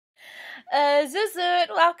Zuzut,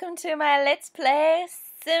 welcome to my Let's Play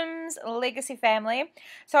Sims Legacy family.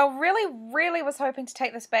 So I really was hoping to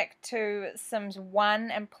take this back to Sims 1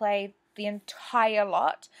 and play the entire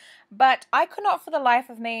lot, but I could not for the life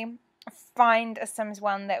of me find a Sims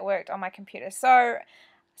 1 that worked on my computer. So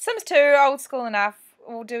Sims 2, old school enough,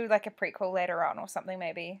 we'll do like a prequel later on or something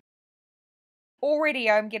maybe. Already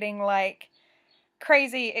I'm getting like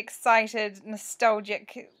crazy excited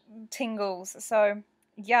nostalgic tingles, so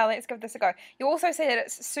yeah, let's give this a go. You also see that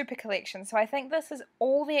it's super collection, so I think this is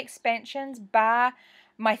all the expansions bar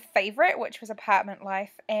my favorite, which was Apartment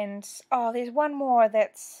Life, and oh, there's one more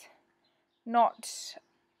that's not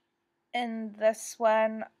in this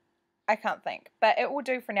one. I can't think, but it will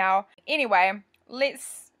do for now. Anyway,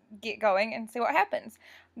 let's get going and see what happens.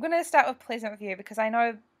 I'm going to start with Pleasant View because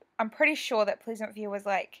I'm pretty sure that Pleasant View was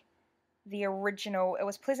like the original. It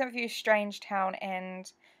was Pleasant View, Strangetown,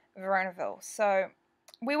 and Veronaville. So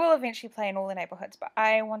we will eventually play in all the neighbourhoods, but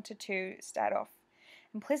I wanted to start off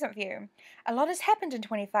in Pleasant View. A lot has happened in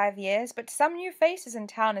 25 years, but some new faces in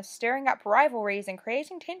town are stirring up rivalries and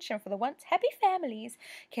creating tension for the once happy families.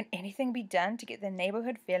 Can anything be done to get the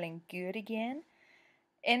neighbourhood feeling good again?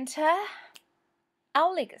 Enter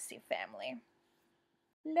our Legacy family.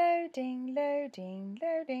 Loading, loading,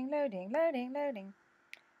 loading, loading, loading, loading.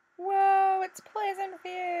 Whoa, it's Pleasant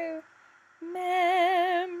View.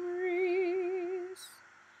 Memories.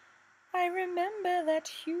 I remember that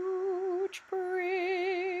huge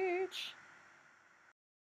bridge.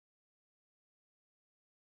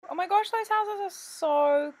 Oh my gosh, those houses are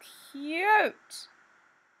so cute.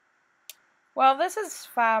 Well, this is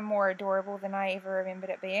far more adorable than I ever remembered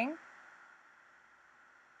it being.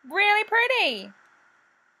 Really pretty.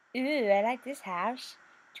 Ooh, I like this house.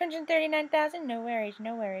 239,000, no worries,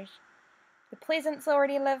 no worries. The Pleasants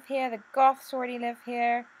already live here, the Goths already live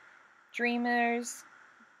here, Dreamers,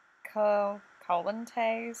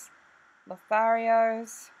 Colvantes,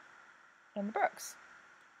 Lotharios, and the Brooks.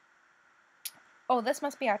 Oh, this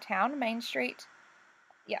must be our town, Main Street.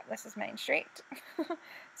 Yeah, this is Main Street.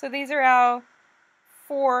 So these are our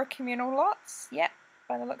 4 communal lots, yep,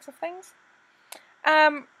 by the looks of things.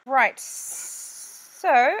 Right,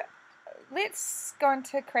 so let's go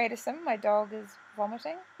into create a sim. My dog is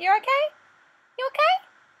vomiting. You okay? You okay?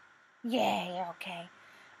 Yeah, you're okay.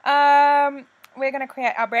 We're going to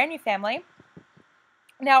create our brand new family.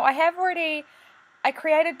 Now, I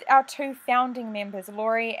created our 2 founding members,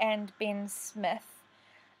 Laurie and Ben Smith,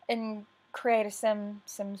 in Create a Sim,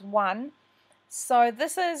 Sims 1. So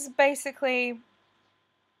this is basically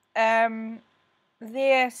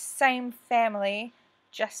their same family,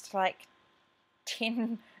 just like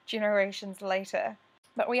 10 generations later.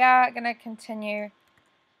 But we are going to continue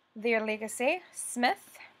their legacy.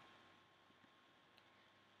 Smith,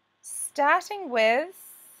 starting with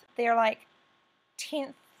their like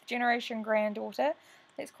 10th generation granddaughter.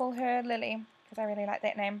 Let's call her Lily because I really like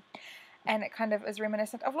that name, and it kind of is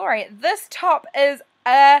reminiscent of Laurie. This top is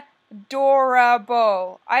adorable.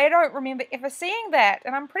 I don't remember ever seeing that,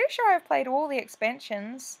 and I'm pretty sure I've played all the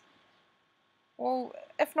expansions. Well,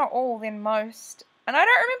 if not all, then most. And I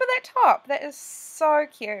don't remember that top. That is so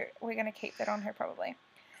cute. We're going to keep that on her probably.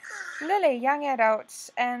 Lily, young adult,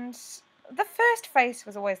 and the first face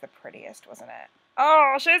was always the prettiest, wasn't it?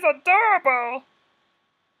 Oh, she's adorable.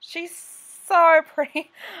 She's so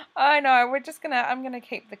pretty. I know, I'm gonna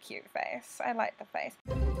keep the cute face. I like the face.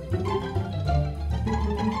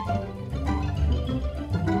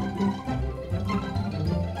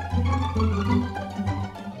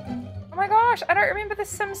 Oh my gosh, I don't remember The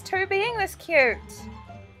Sims 2 being this cute.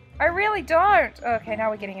 I really don't. Okay, now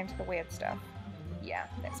we're getting into the weird stuff. Yeah,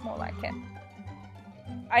 that's more like it.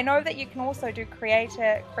 I know that you can also do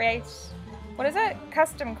what is it?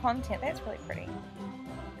 Custom content. That's really pretty.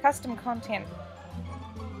 Custom content.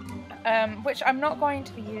 Which I'm not going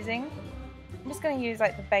to be using. I'm just going to use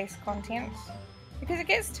like the base content. Because it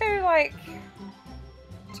gets too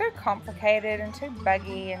complicated and too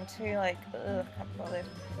buggy and too like, ugh, can't be bothered.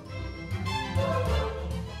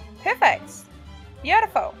 Perfect.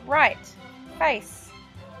 Beautiful. Right. Face.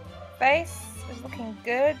 Face is looking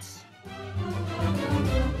good.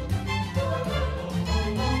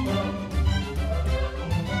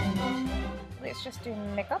 Let's just do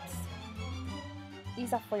makeups.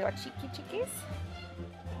 These are for your cheeky chickies.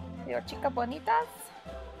 Your chica bonitas.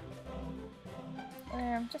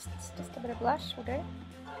 Just a bit of blush will do.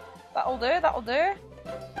 That'll do, that'll do.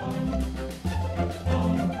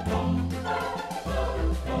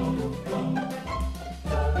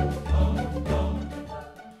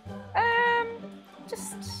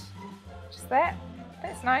 Just that.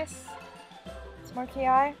 That's nice. Smoky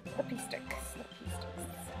eye. Lippy sticks. Lippy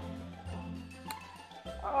sticks.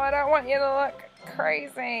 Oh, I don't want you to look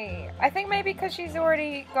crazy. I think maybe because she's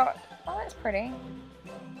already got... Oh, that's pretty.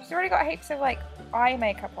 She's already got heaps of like eye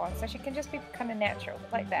makeup on, so she can just be kind of natural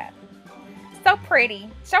like that. So pretty.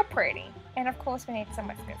 So pretty. And of course we need some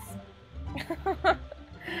whiskers.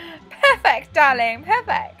 Perfect, darling.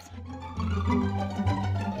 Perfect.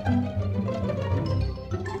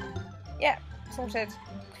 Yeah, sorted.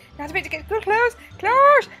 Now it's a bit to get good close.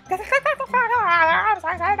 Close! I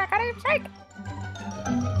can't even shake.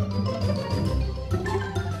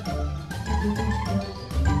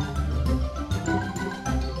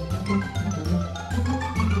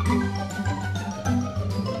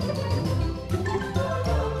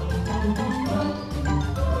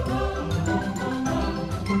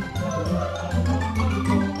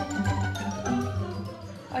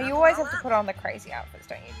 Oh, you always have to put on the crazy outfits,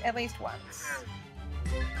 don't you? At least once.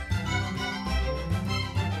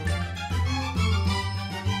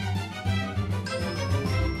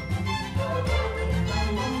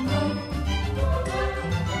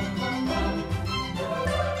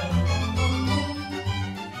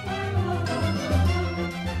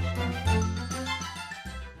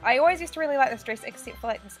 I always used to really like this dress, except for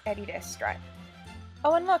like this Adidas stripe.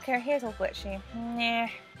 Oh, and look, her hair's all glitchy. Nah.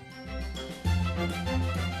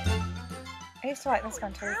 I used to like this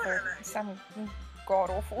one too for some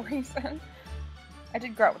god-awful reason. I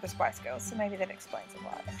did grow up with the Spice Girls, so maybe that explains a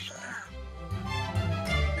lot, actually.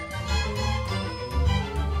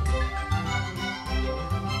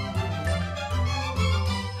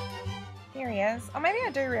 Here he is. Oh, maybe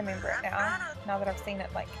I do remember it now that I've seen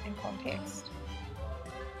it like in context.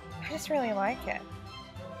 I just really like it.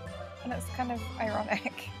 And it's kind of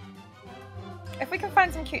ironic. If we can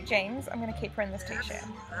find some cute jeans, I'm going to keep her in this t-shirt.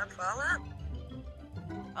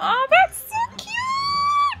 Oh, that's so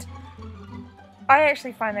cute! I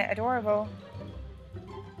actually find that adorable.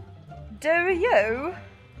 Do you?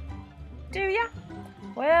 Do ya?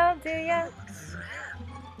 Well, do ya?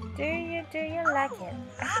 Do you like it?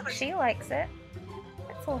 I think she likes it.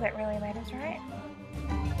 That's all that really matters, right?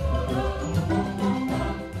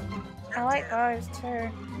 I like those too.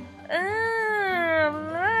 Oh,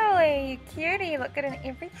 Lily, cutie, look good in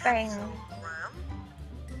everything.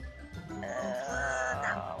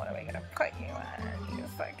 What are we gonna put you on?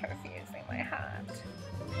 You're so confusing, my heart.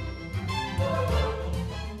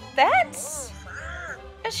 That's...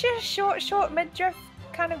 Is she a short midriff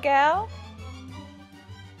kind of gal?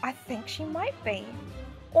 I think she might be.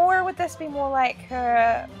 Or would this be more like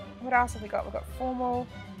her... What else have we got? We've got formal,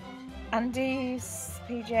 undies,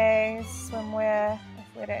 PJs, swimwear,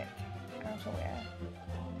 athletic, outerwear.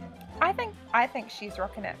 I think she's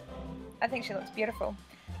rocking it. I think she looks beautiful.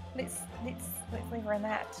 Let's leave her in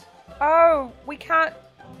that. Oh, we can't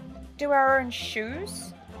do our own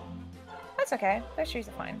shoes? That's okay. Those shoes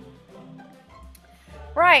are fine.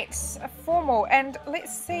 Right, a formal, and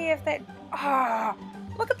let's see if that... Ah, oh,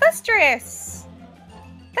 look at this dress.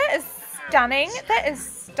 That is stunning. That is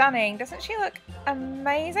stunning. Doesn't she look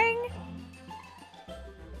amazing?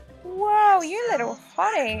 Whoa, you little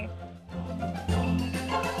hottie.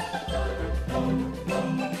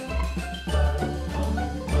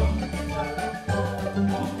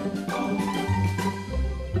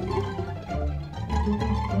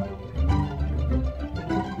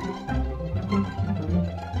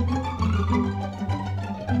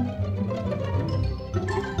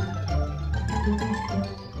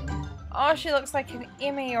 Oh, she looks like an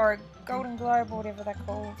Emmy or a Golden Globe or whatever they're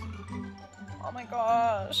called. Oh my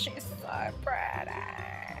gosh, she's so pretty.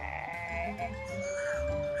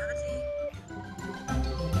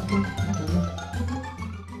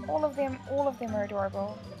 All of them are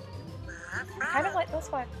adorable. Kind of like this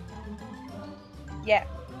one. Yeah,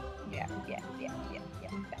 that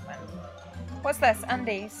one. What's this?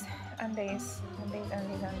 Undies. Undies.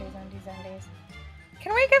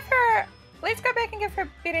 Can we give her... Let's go back and give her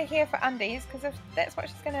better hair for undies, because if that's what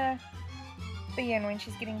she's gonna be in when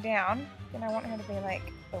she's getting down, then I want her to be like,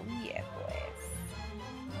 oh yeah, boys.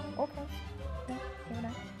 Okay. Yeah, never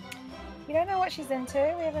know. You don't know what she's into.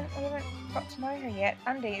 We haven't got to know her yet.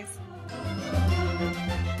 Undies.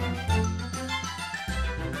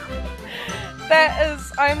 That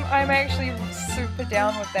is, I'm actually super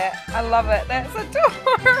down with that. I love it. That's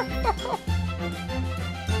adorable.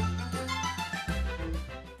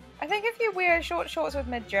 I think if you wear short shorts with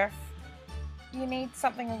midriff, you need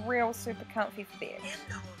something real super comfy for bed.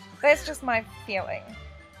 That's just my feeling.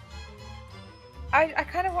 I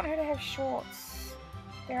kind of want her to have shorts.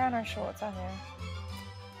 There are no shorts, are there?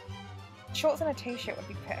 Shorts and a t-shirt would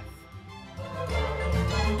be perfect.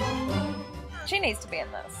 She needs to be in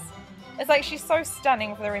this. It's like she's so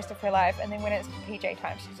stunning for the rest of her life, and then when it's PJ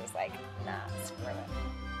time, she's just like, nah, screw it.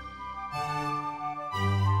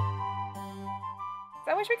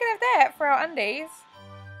 So I wish we could have that for our undies.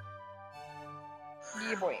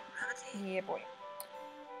 Yeah, boy. Yeah, boy.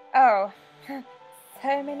 Oh,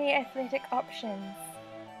 so many athletic options.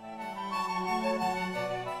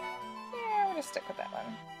 Yeah, we'll just stick with that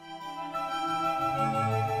one.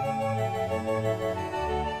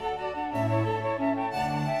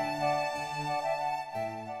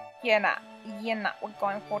 Yeah, nah. Yeah, nah. We're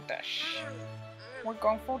going for dish. We're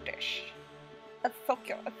going for dish. It's so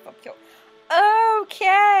cute. It's so cute.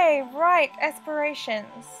 Okay, right.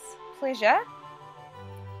 Aspirations. Pleasure.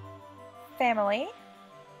 Family.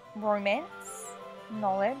 Romance.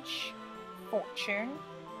 Knowledge. Fortune.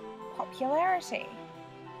 Popularity.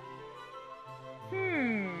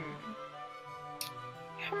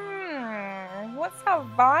 What's our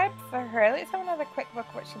vibe for her? Let's have another quick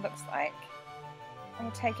look what she looks like. And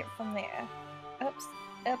we'll take it from there. Oops,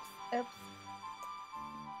 oops, oops.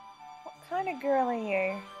 What kind of girl are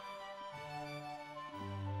you?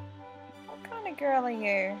 What kind of girl are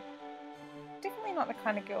you? Definitely not the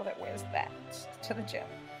kind of girl that wears that to the gym.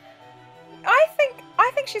 I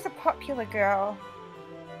think she's a popular girl.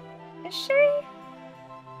 Is she?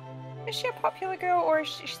 Is she a popular girl, or is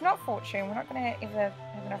she's not Fortune? We're not gonna ever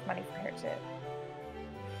have enough money for her to.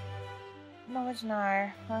 Knowledge, no.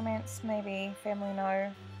 Romance, maybe. Family,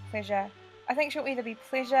 no. Pleasure. I think she'll either be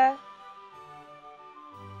pleasure,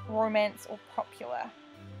 romance, or popular.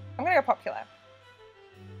 I'm gonna go popular.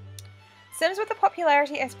 Sims with a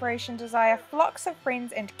popularity aspiration desire flocks of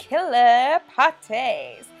friends and killer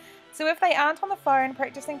parties. So if they aren't on the phone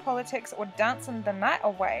practicing politics or dancing the night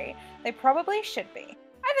away, they probably should be.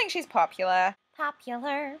 I think she's popular.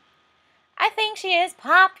 Popular. I think she is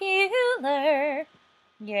popular.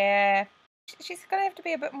 Yeah. She's gonna have to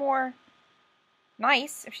be a bit more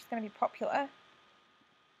nice if she's gonna be popular.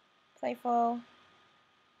 Playful.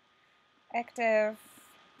 Active.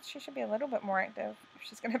 She should be a little bit more active if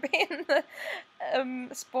she's gonna be in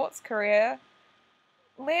the sports career.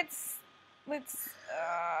 Let's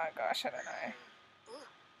oh gosh, I don't know.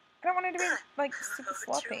 I don't want her to be like super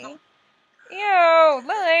sloppy. Ew,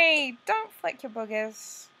 Lily, don't flick your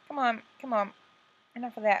boogers. Come on, come on.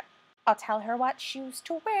 Enough of that. I'll tell her what shoes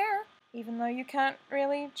to wear, even though you can't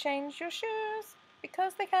really change your shoes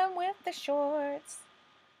because they come with the shorts.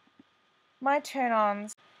 My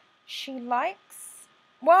turn-ons. She likes,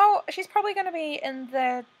 well, she's probably going to be in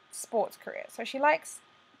the sports career. So she likes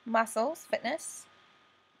muscles, fitness,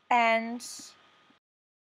 and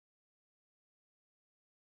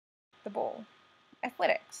the ball.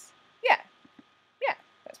 Athletics. Yeah. Yeah,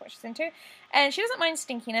 that's what she's into. And she doesn't mind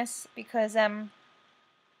stinkiness because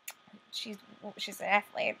she's an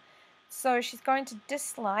athlete. So she's going to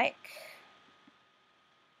dislike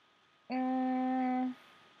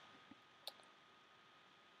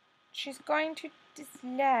she's going to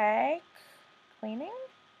dislike cleaning.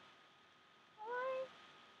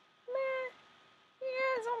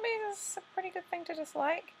 Yeah, zombies is a pretty good thing to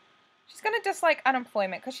dislike. She's going to dislike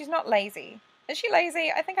unemployment because she's not lazy. Is she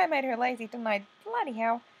lazy? I think I made her lazy, didn't I? Bloody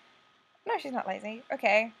hell. No, she's not lazy.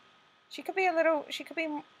 Okay. She could be a little,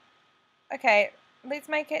 okay, let's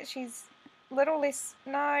make it, she's a little less,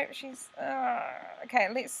 no, she's, okay,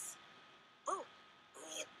 let's,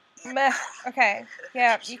 meh, okay,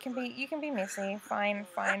 yeah, you can be messy, fine,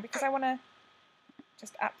 because I want to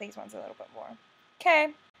just up these ones a little bit more.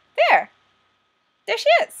 Okay, there she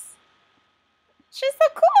is. She's so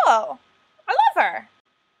cool. I love her.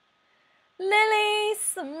 Lily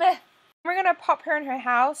Smith. We're going to pop her in her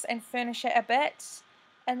house and furnish it a bit,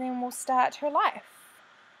 and then we'll start her life.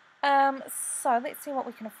 So let's see what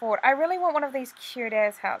we can afford. I really want one of these cute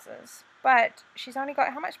ass houses, but she's only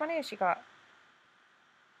got, how much money has she got?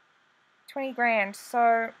 20 grand,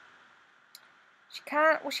 so she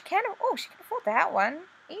can't, well she can, oh she can afford that one,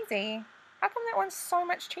 easy. How come that one's so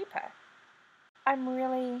much cheaper? I'm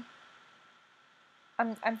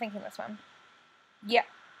thinking this one. Yep,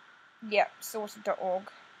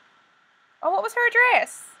 sorted.org. Oh, what was her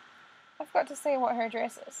address? I forgot to say what her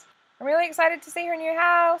address is. I'm really excited to see her new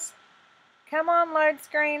house. Come on, load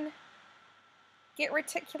screen. Get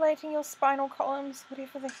reticulating your spinal columns,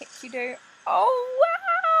 whatever the heck you do. Oh,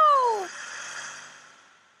 wow!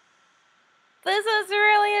 This is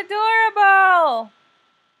really adorable.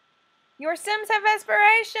 Your Sims have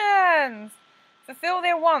aspirations. Fulfill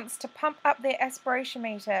their wants to pump up their aspiration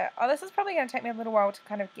meter. Oh, this is probably going to take me a little while to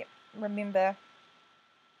kind of remember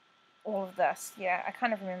all of this. Yeah, I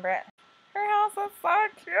kind of remember it. Her house is so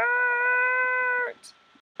cute.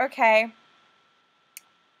 Okay.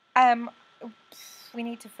 we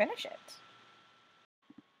need to finish it.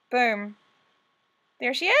 Boom.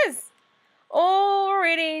 There she is, all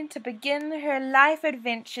ready to begin her life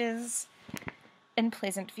adventures in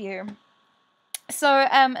Pleasant View. So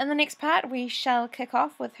in the next part, we shall kick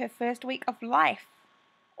off with her first week of life.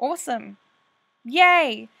 Awesome.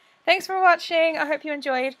 Yay. Thanks for watching. I hope you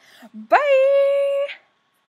enjoyed. Bye.